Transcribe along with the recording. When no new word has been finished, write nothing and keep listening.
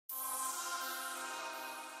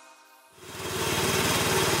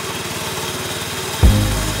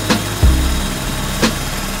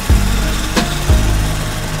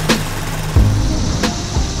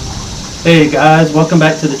Hey guys, welcome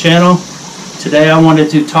back to the channel. Today I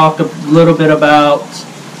wanted to talk a little bit about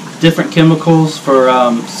different chemicals for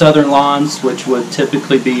southern lawns, which would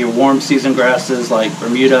typically be your warm season grasses like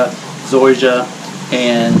Bermuda, zoysia,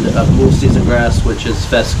 and a cool season grass, which is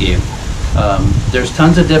fescue. There's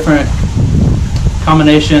tons of different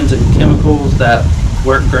combinations and chemicals that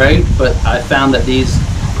work great, but I found that these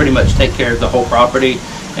pretty much take care of the whole property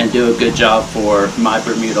and do a good job for my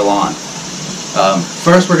Bermuda lawn.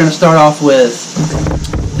 First, we're going to start off with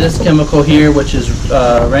this chemical here, which is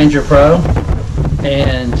Ranger Pro,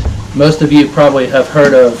 and most of you probably have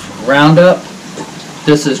heard of Roundup.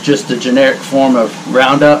 This is just a generic form of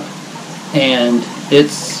Roundup, and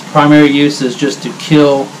its primary use is just to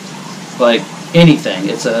kill like anything.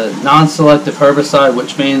 It's a non-selective herbicide,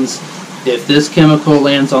 which means if this chemical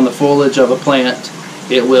lands on the foliage of a plant,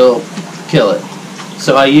 it will kill it.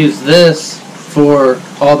 So I use this for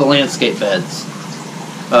all the landscape beds.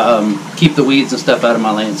 Keep the weeds and stuff out of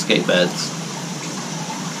my landscape beds.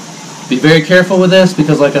 Be very careful with this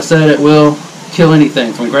because, like I said, it will kill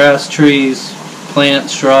anything from grass, trees,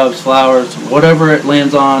 plants, shrubs, flowers, whatever it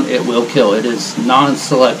lands on, it will kill. It is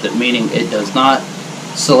non-selective, meaning it does not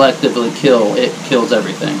selectively kill, it kills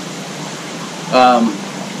everything.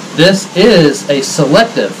 This is a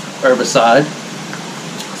selective herbicide,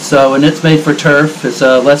 and it's made for turf. It's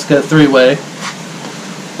a Let's Go 3-way.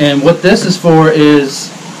 And what this is for is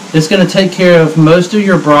it's going to take care of most of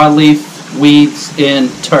your broadleaf weeds in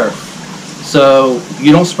turf. So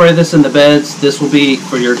you don't spray this in the beds, this will be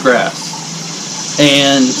for your grass.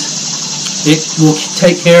 And it will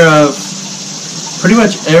take care of pretty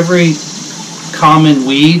much every common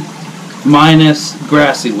weed minus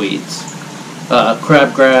grassy weeds.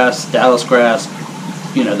 Crabgrass, Dallas grass,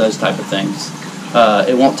 you know, those type of things.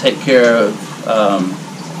 It won't take care of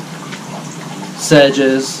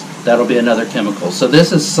sedges. That'll be another chemical. So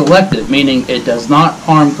this is selective, meaning it does not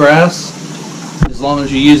harm grass as long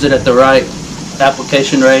as you use it at the right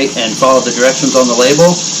application rate and follow the directions on the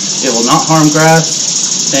label. It will not harm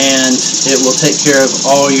grass, and it will take care of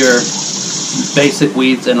all your basic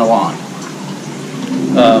weeds in a lawn.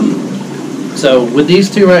 So with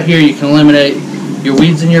these two right here, you can eliminate your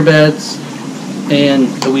weeds in your beds and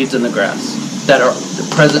the weeds in the grass that are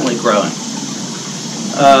presently growing.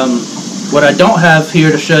 What I don't have here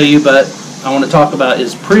to show you, but I want to talk about,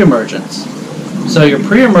 is pre-emergents. So your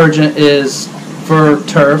pre-emergent is for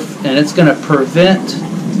turf, and it's going to prevent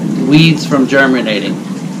weeds from germinating.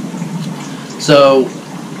 So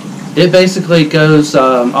it basically goes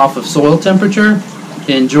off of soil temperature.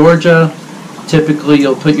 In Georgia, typically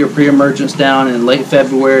you'll put your pre-emergents down in late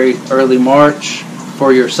February, early March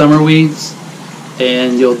for your summer weeds,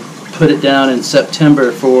 and you'll put it down in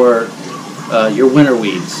September for your winter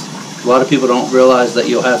weeds. A lot of people don't realize that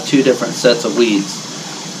you'll have two different sets of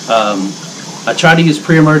weeds. I try to use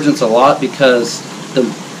pre-emergents a lot because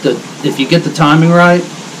if you get the timing right,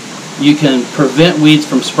 you can prevent weeds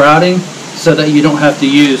from sprouting so that you don't have to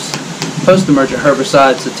use post-emergent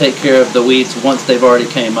herbicides to take care of the weeds once they've already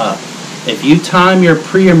came up. If you time your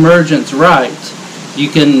pre-emergents right, you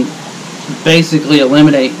can basically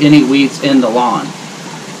eliminate any weeds in the lawn.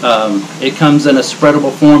 It comes in a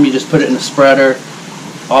spreadable form. You just put it in a spreader.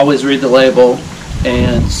 Always read the label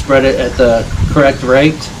and spread it at the correct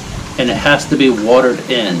rate, and it has to be watered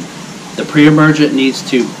in. The pre-emergent needs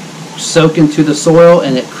to soak into the soil,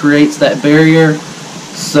 and it creates that barrier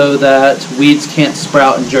so that weeds can't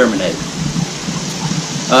sprout and germinate.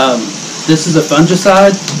 This is a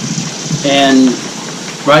fungicide, and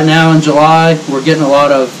right now in July we're getting a lot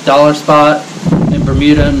of dollar spot in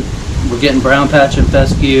Bermuda, and we're getting brown patch and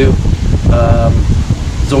fescue.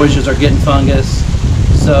 Zoysias are getting fungus.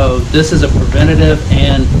 So this is a preventative,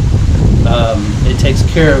 and it takes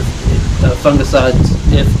care of fungicides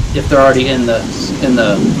if they're already in the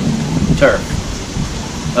turf.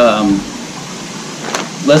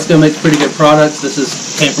 Let's Go makes pretty good products.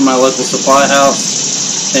 This came from my local supply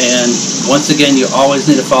house, and once again, you always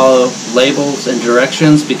need to follow labels and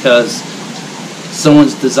directions because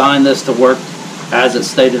someone's designed this to work as it's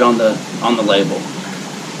stated on the label.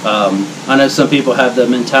 I know some people have the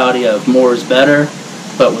mentality of more is better.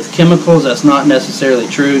 But with chemicals, that's not necessarily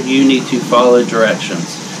true. You need to follow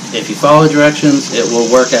directions. If you follow directions, it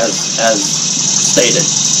will work as stated.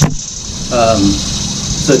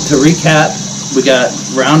 So to recap, we got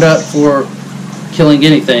Roundup for killing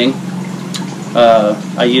anything.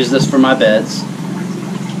 I use this for my beds.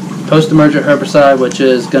 Post-emergent herbicide, which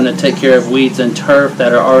is going to take care of weeds and turf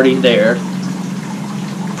that are already there.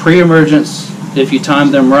 Pre-emergents, if you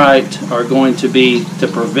time them right, are going to be to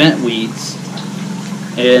prevent weeds.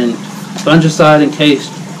 And fungicide, in case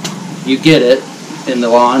you get it, in the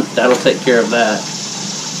lawn. That'll take care of that.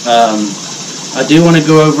 I do want to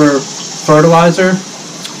go over fertilizer.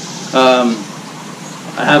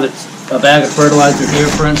 I have a bag of fertilizer here,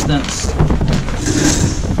 for instance.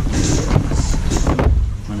 I'm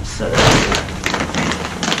going to set it up.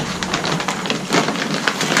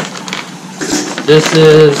 This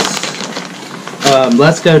is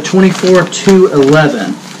Let's Go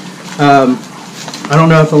 24-11. I don't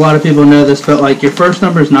know if a lot of people know this, but like your first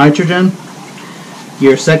number is nitrogen,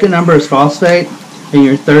 your second number is phosphate, and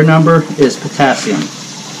your third number is potassium.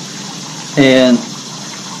 And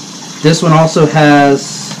this one also has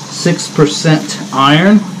 6%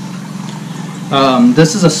 iron.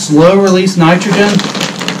 This is a slow release nitrogen,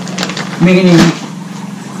 meaning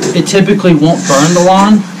it typically won't burn the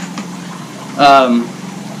lawn.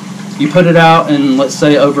 You put it out, and let's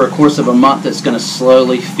say over a course of a month, it's going to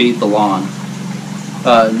slowly feed the lawn.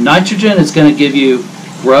 Nitrogen is going to give you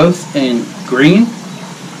growth and green.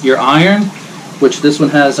 Your iron, which this one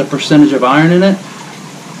has a percentage of iron in it,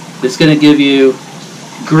 it's going to give you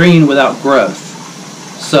green without growth.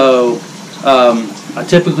 So I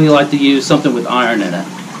typically like to use something with iron in it,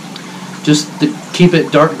 just to keep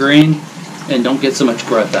it dark green and don't get so much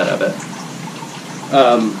growth out of it.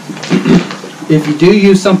 If you do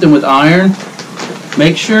use something with iron,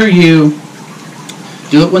 make sure you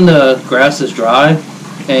do it when the grass is dry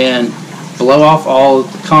and blow off all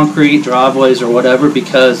concrete, driveways, or whatever,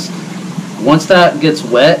 because once that gets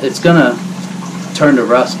wet, it's going to turn to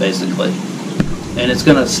rust basically, and it's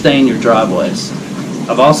going to stain your driveways.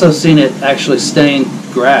 I've also seen it actually stain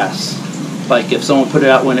grass. Like if someone put it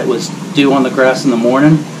out when it was dew on the grass in the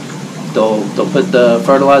morning, they'll put the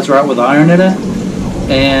fertilizer out with iron in it,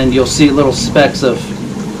 and you'll see little specks of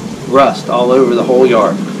rust all over the whole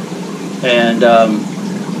yard. And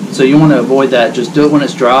so you want to avoid that. Just do it when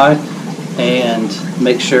it's dry, and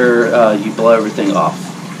make sure you blow everything off.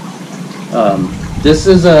 This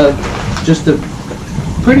is just a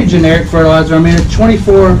pretty generic fertilizer. I mean, it's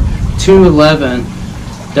 24-11.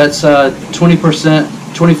 That's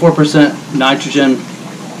 24% nitrogen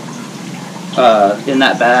in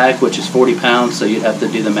that bag, which is 40 pounds, so you'd have to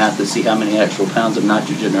do the math to see how many actual pounds of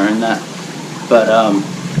nitrogen are in that. But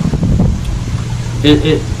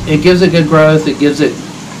it gives it good growth, it gives it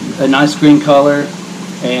a nice green color,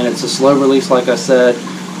 and it's a slow release, like I said,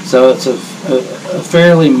 so it's a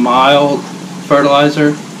fairly mild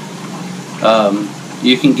fertilizer.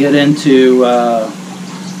 You can get into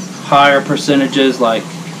higher percentages, like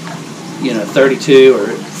 32 or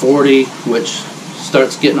 40, which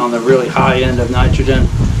starts getting on the really high end of nitrogen.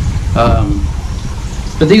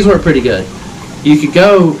 But these work pretty good. You could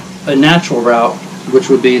go a natural route, which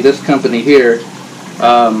would be this company here.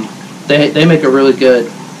 They make a really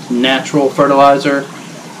good natural fertilizer.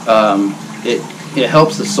 It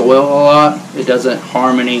helps the soil a lot. It doesn't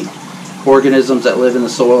harm any organisms that live in the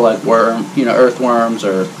soil, like earthworms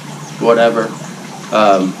or whatever,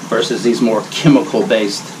 versus these more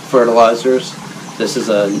chemical-based fertilizers. This is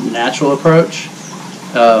a natural approach.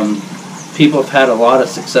 People have had a lot of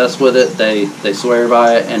success with it. They swear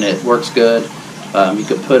by it, and it works good. You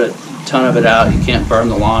could put a ton of it out. You can't burn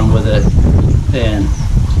the lawn with it, and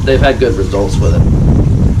they've had good results with it.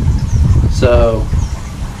 So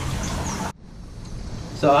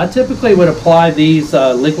I typically would apply these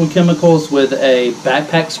liquid chemicals with a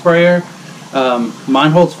backpack sprayer.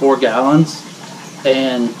 Mine holds 4 gallons,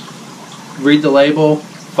 and read the label,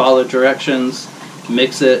 follow directions,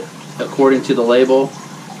 mix it according to the label.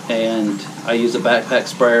 And I use a backpack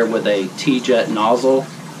sprayer with a T-jet nozzle.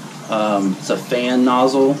 It's a fan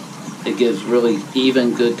nozzle. It gives really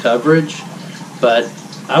even, good coverage. But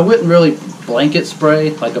I wouldn't really blanket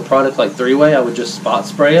spray like a product like 3-Way. I would just spot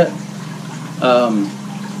spray it.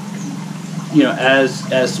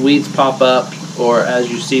 As weeds pop up or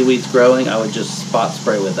as you see weeds growing, I would just spot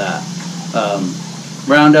spray with that.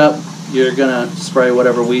 Roundup, you're gonna spray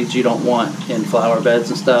whatever weeds you don't want in flower beds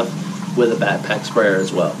and stuff with a backpack sprayer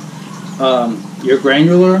as well. Your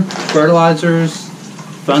granular fertilizers,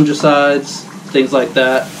 fungicides, things like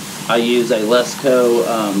that, I use a Lesco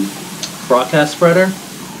broadcast spreader,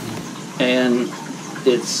 and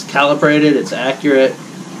it's calibrated, it's accurate,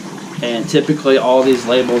 and typically all these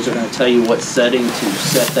labels are going to tell you what setting to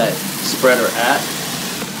set that spreader at.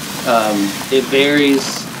 It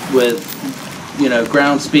varies with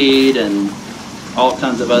ground speed and all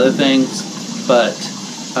kinds of other things, but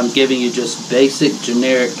I'm giving you just basic,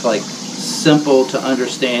 generic, like simple to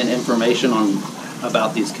understand information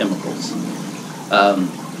about these chemicals.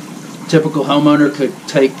 Typical homeowner could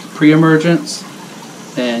take pre-emergents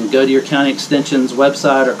and go to your county extension's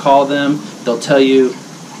website or call them. They'll tell you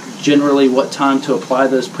generally what time to apply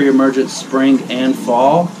those pre-emergents spring and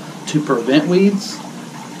fall to prevent weeds.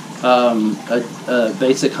 A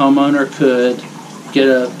basic homeowner could get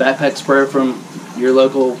a backpack sprayer from your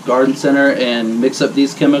local garden center and mix up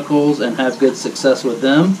these chemicals and have good success with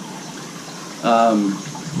them.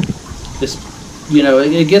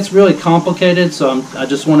 It gets really complicated, so I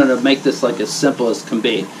just wanted to make this like as simple as can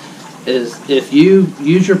be. Is if you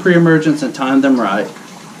use your pre-emergents and time them right,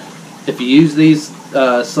 if you use these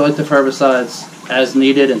selective herbicides as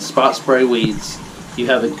needed and spot spray weeds, you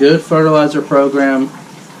have a good fertilizer program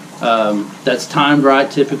that's timed right.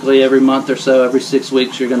 Typically every month or so, every 6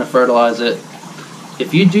 weeks, you're going to fertilize it.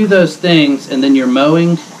 If you do those things and then your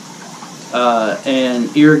mowing and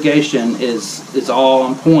irrigation is all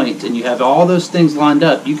on point, and you have all those things lined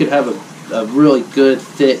up, you could have a really good,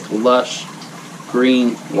 thick, lush,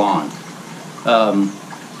 green lawn.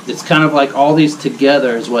 It's kind of like all these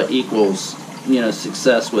together is what equals,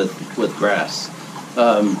 success with grass.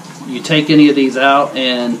 You take any of these out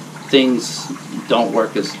and things don't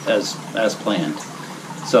work as planned.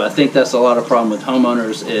 So I think that's a lot of problem with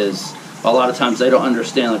homeowners, is a lot of times they don't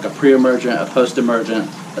understand like a pre-emergent, a post-emergent,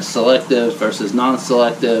 a selective versus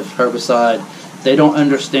non-selective herbicide. They don't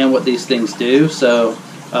understand what these things do, so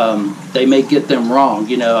they may get them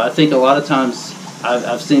wrong. I think a lot of times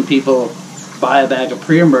I've seen people buy a bag of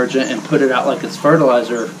pre-emergent and put it out like it's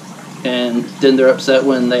fertilizer, and then they're upset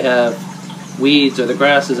when they have weeds or the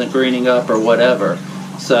grass isn't greening up or whatever.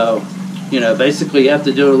 So, basically you have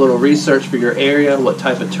to do a little research for your area, what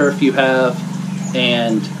type of turf you have,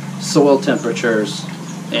 and soil temperatures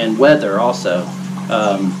and weather also.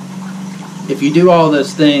 If you do all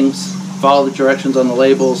those things, follow the directions on the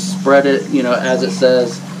labels, spread it, as it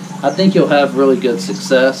says, I think you'll have really good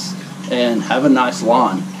success and have a nice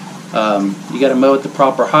lawn. You got to mow at the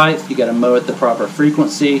proper height. You got to mow at the proper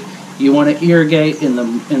frequency. You want to irrigate in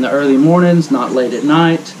the early mornings, not late at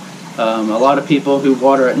night. A lot of people who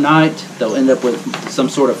water at night, they'll end up with some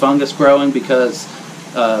sort of fungus growing because,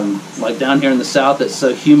 like down here in the south, it's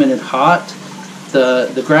so humid and hot.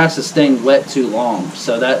 The grass is staying wet too long,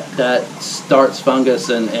 so that starts fungus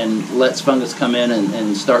and lets fungus come in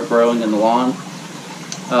and start growing in the lawn.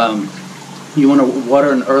 You want to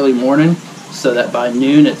water in the early morning so that by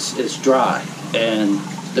noon it's dry and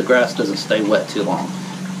the grass doesn't stay wet too long.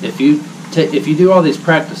 If you do all these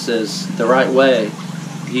practices the right way,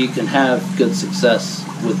 you can have good success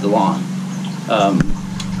with the lawn.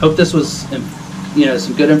 Hope this was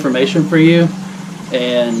some good information for you,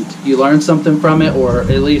 and you learned something from it, or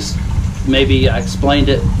at least maybe I explained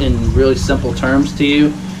it in really simple terms to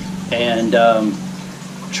you, and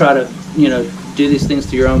try to do these things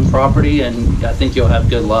to your own property, and I think you'll have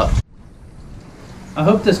good luck. I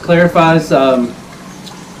hope this clarifies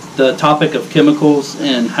the topic of chemicals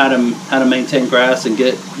and how to maintain grass and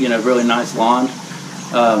get really nice lawn.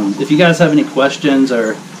 If you guys have any questions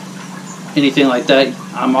or anything like that,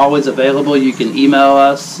 I'm always available. You can email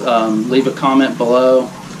us, leave a comment below.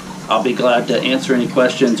 I'll be glad to answer any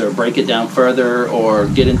questions or break it down further or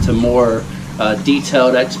get into more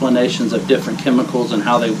detailed explanations of different chemicals and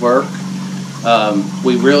how they work.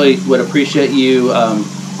 We really would appreciate you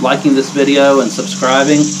liking this video and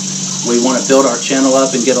subscribing. We want to build our channel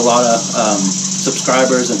up and get a lot of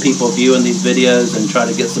subscribers and people viewing these videos and try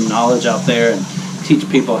to get some knowledge out there and teach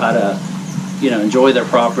people how to enjoy their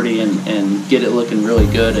property and get it looking really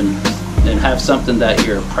good and have something that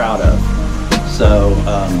you're proud of. So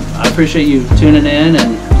I appreciate you tuning in,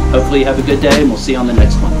 and hopefully you have a good day, and we'll see you on the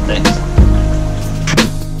next one. Thanks.